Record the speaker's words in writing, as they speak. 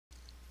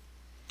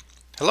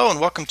Hello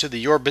and welcome to the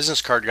Your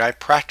Business Card Guy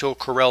Practical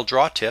Corel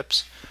Draw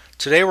Tips.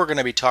 Today we're going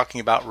to be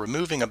talking about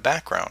removing a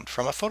background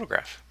from a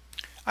photograph.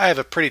 I have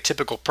a pretty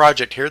typical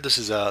project here. This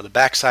is the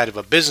back side of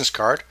a business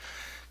card.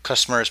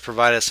 Customer has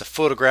provided us a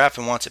photograph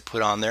and wants it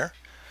put on there.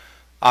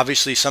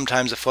 Obviously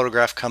sometimes a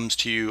photograph comes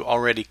to you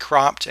already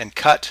cropped and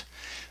cut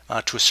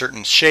to a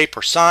certain shape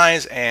or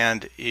size,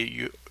 and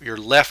you're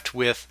left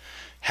with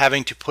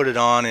having to put it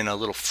on in a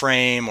little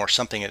frame or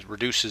something that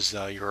reduces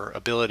your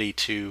ability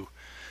to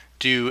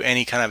do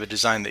any kind of a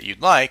design that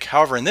you'd like.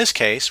 However, in this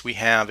case we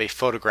have a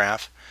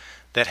photograph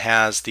that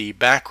has the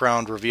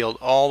background revealed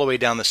all the way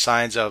down the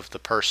sides of the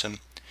person,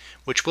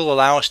 which will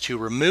allow us to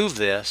remove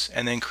this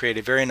and then create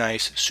a very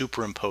nice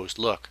superimposed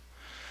look.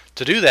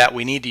 To do that,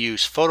 we need to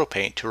use Photo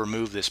Paint to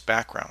remove this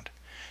background.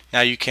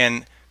 Now you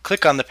can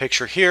click on the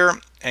picture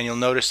here and you'll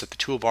notice that the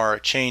toolbar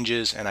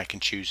changes and I can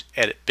choose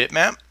Edit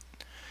Bitmap.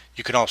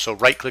 You can also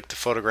right click the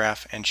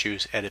photograph and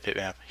choose Edit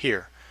Bitmap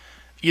here.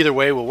 Either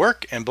way will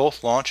work and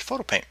both launch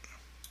Photo Paint.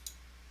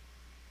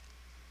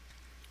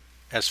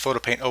 As Photo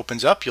Paint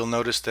opens up, you'll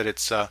notice that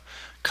it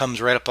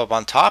comes right up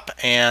on top,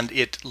 and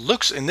it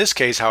looks, in this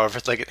case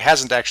however, like it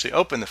hasn't actually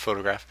opened the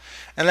photograph,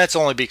 and that's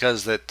only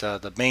because that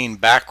the main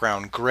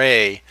background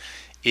gray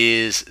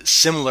is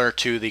similar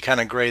to the kind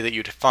of gray that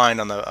you'd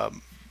find on the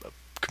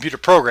computer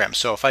program.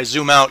 So if I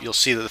zoom out, you'll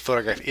see that the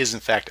photograph is in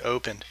fact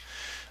opened.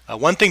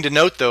 One thing to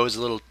note though, is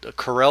a little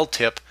Corel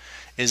tip,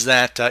 is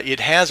that it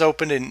has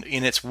opened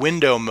in its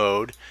window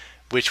mode,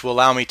 which will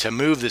allow me to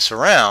move this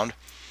around.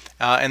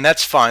 And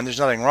that's fine, there's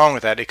nothing wrong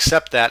with that,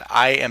 except that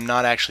I am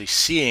not actually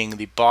seeing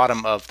the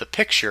bottom of the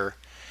picture,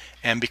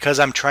 and because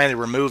I'm trying to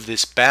remove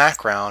this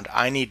background,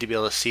 I need to be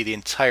able to see the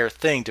entire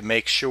thing to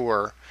make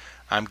sure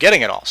I'm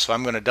getting it all. So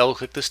I'm going to double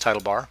click this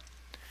title bar,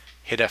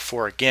 hit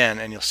F4 again,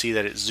 and you'll see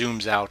that it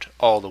zooms out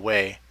all the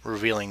way,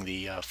 revealing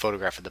the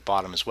photograph at the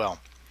bottom as well.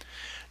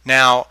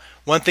 Now,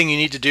 one thing you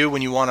need to do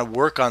when you want to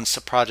work on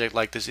a project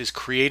like this is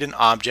create an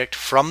object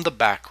from the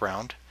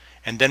background,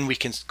 and then we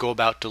can go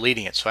about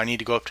deleting it. So I need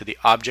to go up to the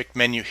Object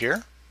menu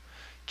here,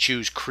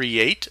 choose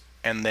Create,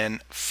 and then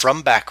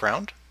From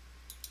Background.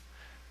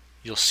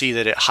 You'll see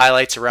that it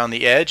highlights around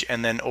the edge,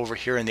 and then over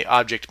here in the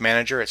Object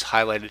Manager it's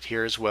highlighted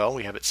here as well.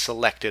 We have it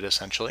selected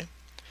essentially.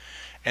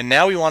 And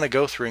now we want to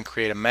go through and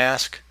create a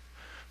mask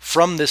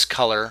from this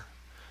color,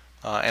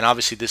 and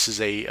obviously this is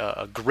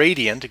a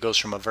gradient. It goes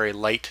from a very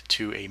light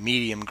to a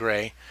medium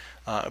gray,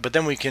 but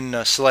then we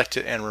can select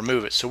it and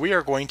remove it. So we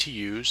are going to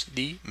use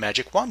the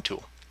Magic Wand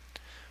tool.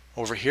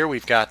 Over here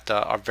we've got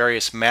our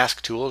various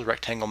mask tools,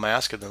 rectangle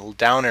mask, and the little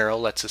down arrow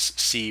lets us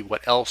see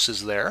what else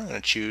is there. I'm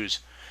going to choose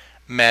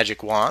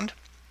Magic Wand.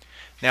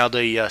 Now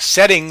the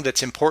setting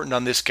that's important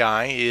on this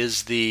guy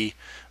is the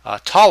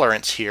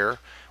tolerance here,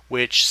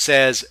 which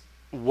says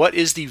what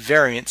is the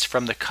variance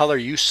from the color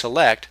you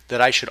select that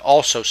I should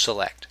also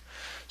select.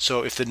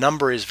 So if the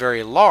number is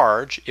very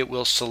large, it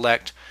will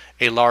select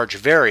a large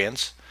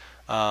variance.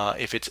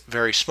 If it's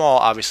very small,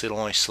 obviously it'll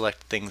only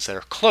select things that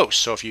are close.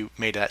 So if you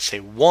made that say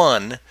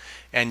 1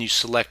 and you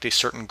select a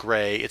certain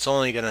gray, it's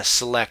only going to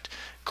select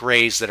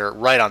grays that are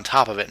right on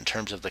top of it in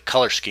terms of the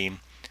color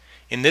scheme.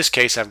 In this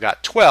case I've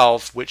got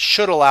 12, which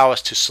should allow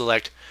us to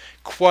select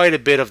quite a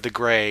bit of the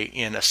gray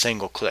in a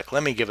single click.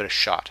 Let me give it a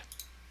shot.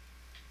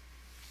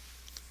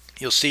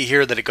 You'll see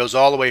here that it goes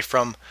all the way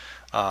from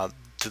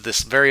to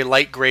this very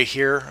light gray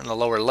here in the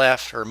lower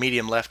left, or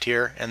medium left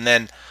here, and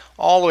then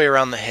all the way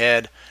around the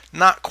head,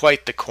 not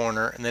quite the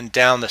corner, and then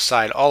down the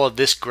side. All of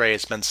this gray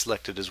has been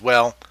selected as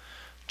well.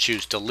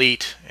 Choose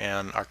Delete,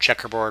 and our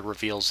checkerboard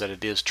reveals that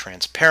it is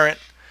transparent.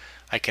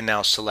 I can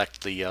now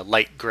select the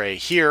light gray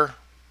here.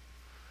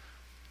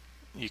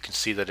 You can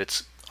see that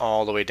it's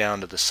all the way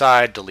down to the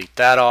side. Delete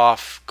that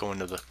off. Go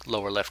into the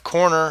lower left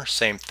corner,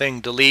 same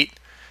thing, delete.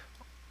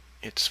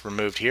 It's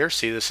removed here.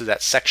 See, this is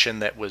that section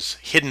that was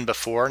hidden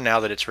before.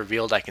 Now that it's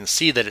revealed, I can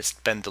see that it's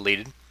been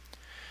deleted.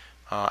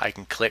 I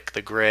can click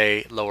the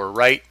gray lower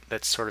right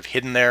that's sort of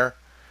hidden there,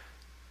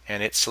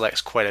 and it selects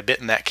quite a bit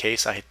in that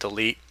case. I hit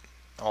delete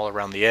all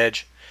around the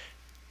edge.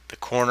 The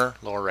corner,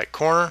 lower right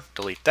corner,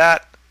 delete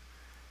that,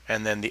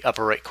 and then the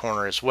upper right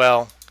corner as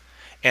well.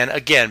 And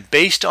again,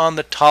 based on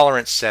the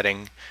tolerance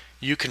setting,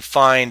 you can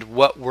find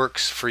what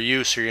works for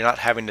you so you're not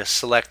having to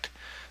select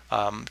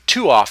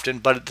too often,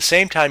 but at the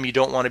same time you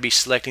don't want to be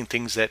selecting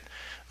things that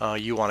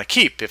you want to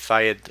keep. If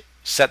I had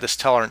set this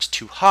tolerance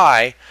too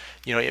high,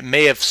 it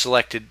may have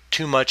selected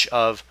too much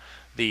of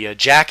the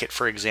jacket,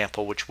 for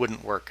example, which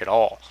wouldn't work at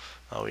all.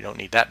 We don't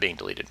need that being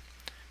deleted.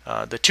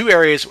 The two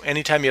areas,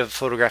 anytime you have a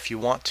photograph, you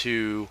want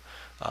to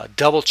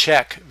double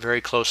check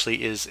very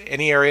closely is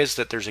any areas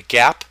that there's a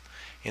gap.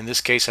 In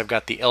this case I've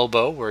got the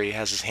elbow where he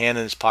has his hand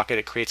in his pocket.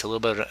 It creates a little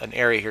bit of an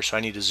area here, so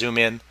I need to zoom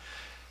in.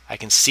 I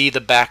can see the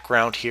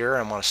background here.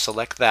 I want to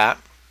select that,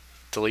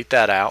 delete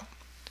that out,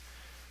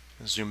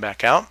 zoom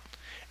back out.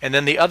 And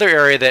then the other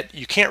area that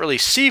you can't really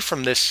see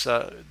from this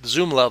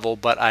zoom level,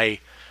 but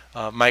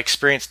my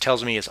experience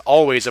tells me is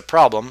always a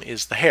problem,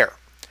 is the hair.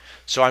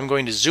 So I'm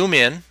going to zoom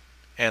in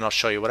and I'll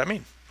show you what I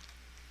mean.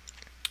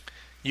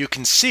 you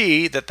can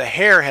see that the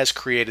hair has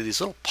created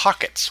these little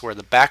pockets where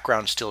the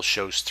background still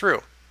shows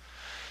through.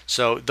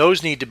 So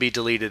those need to be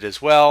deleted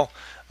as well.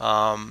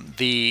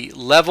 The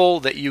level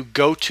that you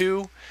go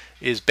to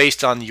is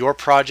based on your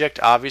project.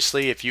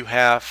 Obviously, if you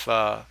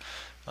have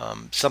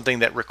something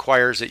that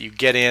requires that you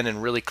get in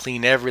and really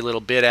clean every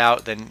little bit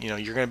out, then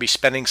you're going to be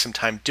spending some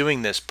time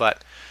doing this.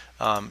 But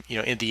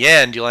in the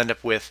end, you'll end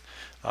up with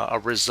a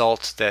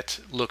result that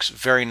looks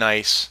very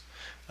nice.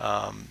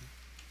 And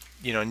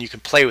you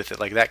can play with it.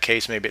 Like that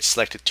case, maybe it's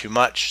selected too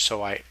much,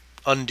 so I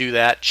undo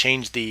that,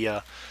 change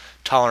the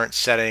tolerance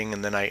setting,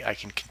 and then I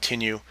can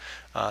continue.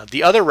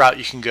 The other route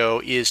you can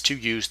go is to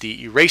use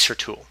the eraser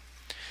tool.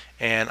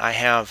 And I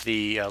have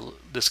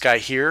this guy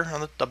here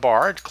on the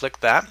bar. I'd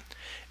click that.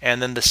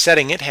 And then the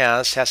setting it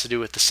has to do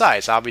with the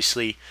size.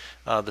 Obviously,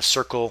 the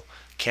circle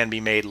can be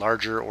made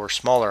larger or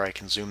smaller. I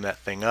can zoom that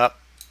thing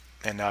up.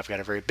 And now I've got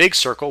a very big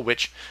circle,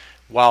 which,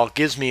 while it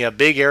gives me a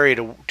big area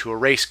to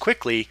erase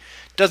quickly,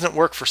 doesn't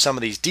work for some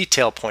of these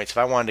detail points. If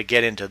I wanted to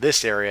get into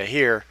this area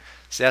here,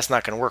 see, that's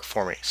not going to work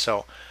for me.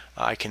 So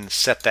I can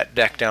set that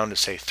back down to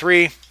say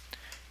 3.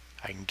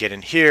 I can get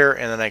in here,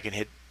 and then I can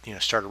hit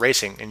start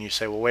erasing. And you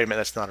say, well, wait a minute,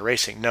 that's not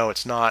erasing. No,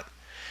 it's not.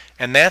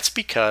 And that's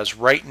because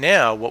right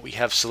now what we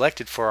have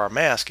selected for our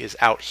mask is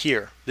out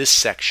here, this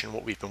section,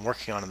 what we've been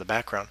working on in the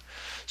background.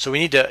 So we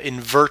need to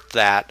invert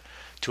that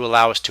to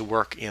allow us to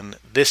work in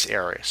this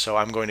area. So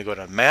I'm going to go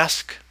to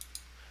Mask,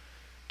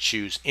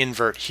 choose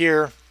Invert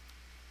here,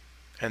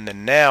 and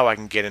then now I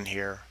can get in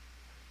here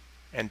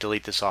and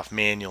delete this off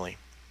manually.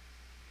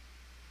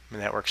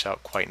 And that works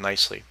out quite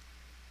nicely.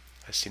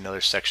 I see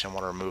another section I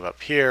want to remove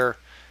up here.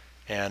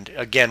 And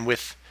again,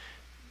 with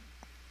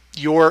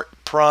your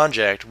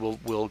project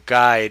will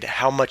guide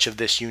how much of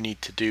this you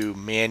need to do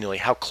manually,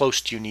 how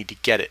close do you need to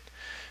get it.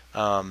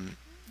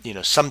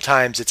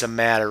 Sometimes it's a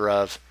matter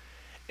of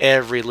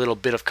every little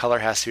bit of color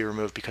has to be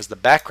removed because the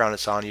background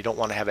it's on, you don't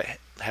want to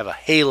have a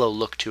halo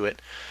look to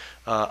it.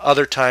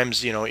 Other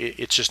times,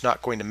 it's just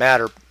not going to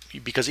matter,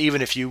 because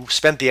even if you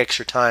spent the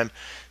extra time,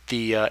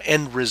 the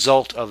end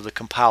result of the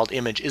compiled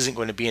image isn't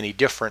going to be any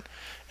different,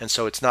 and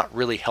so it's not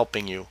really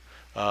helping you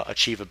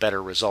achieve a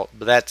better result.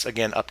 But that's,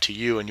 again, up to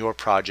you and your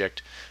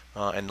project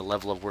and the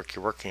level of work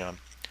you're working on.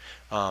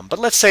 But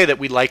let's say that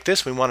we like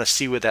this. We want to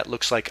see what that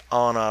looks like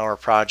on our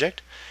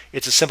project.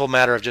 It's a simple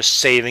matter of just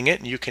saving it.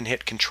 And you can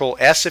hit Control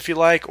S if you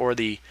like, or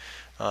the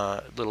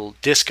little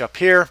disk up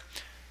here.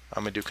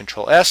 I'm going to do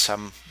Control S.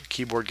 I'm a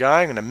keyboard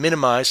guy. I'm going to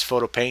minimize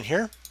Photo Paint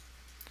here.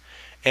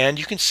 And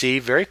you can see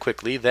very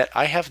quickly that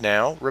I have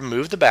now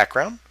removed the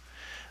background.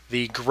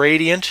 The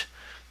gradient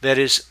that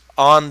is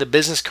on the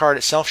business card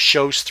itself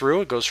shows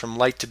through. It goes from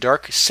light to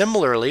dark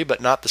similarly,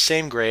 but not the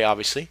same gray,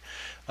 obviously,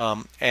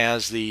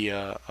 as the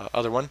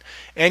other one.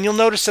 And you'll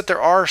notice that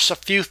there are a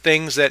few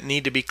things that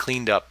need to be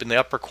cleaned up. In the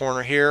upper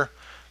corner here,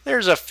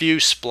 there's a few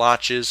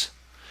splotches.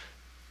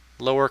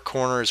 Lower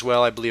corner as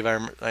well, I believe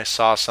I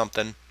saw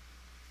something.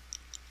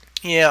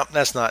 Yeah,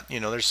 that's not,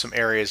 there's some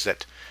areas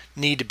that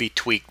need to be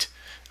tweaked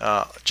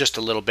just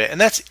a little bit. And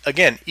that's,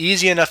 again,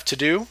 easy enough to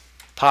do.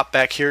 Pop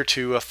back here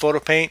to Photo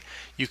Paint.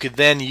 You could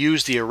then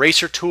use the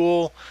eraser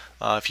tool.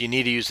 If you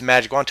need to use the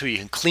magic wand tool, you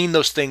can clean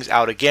those things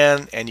out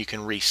again, and you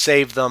can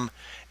resave them,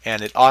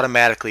 and it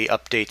automatically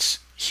updates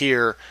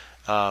here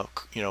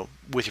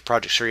with your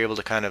project, so you're able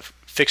to kind of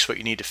fix what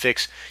you need to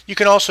fix. You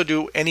can also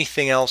do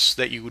anything else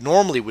that you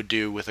normally would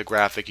do with a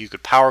graphic. You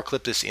could power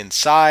clip this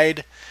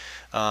inside.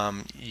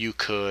 You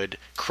could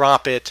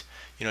crop it.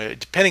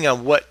 Depending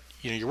on what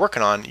you're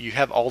working on, you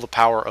have all the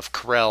power of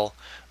Corel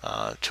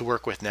to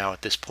work with now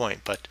at this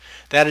point. But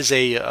that is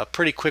a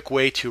pretty quick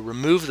way to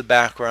remove the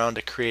background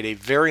to create a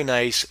very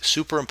nice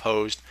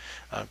superimposed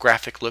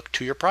graphic look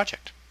to your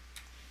project.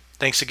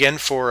 Thanks again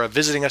for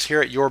visiting us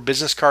here at Your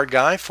Business Card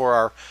Guy for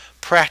our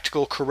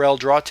practical Corel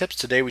Draw tips.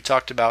 Today we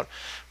talked about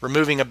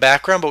removing a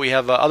background, but we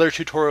have other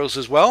tutorials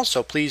as well,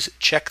 so please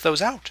check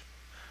those out.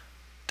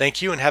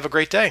 Thank you and have a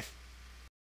great day.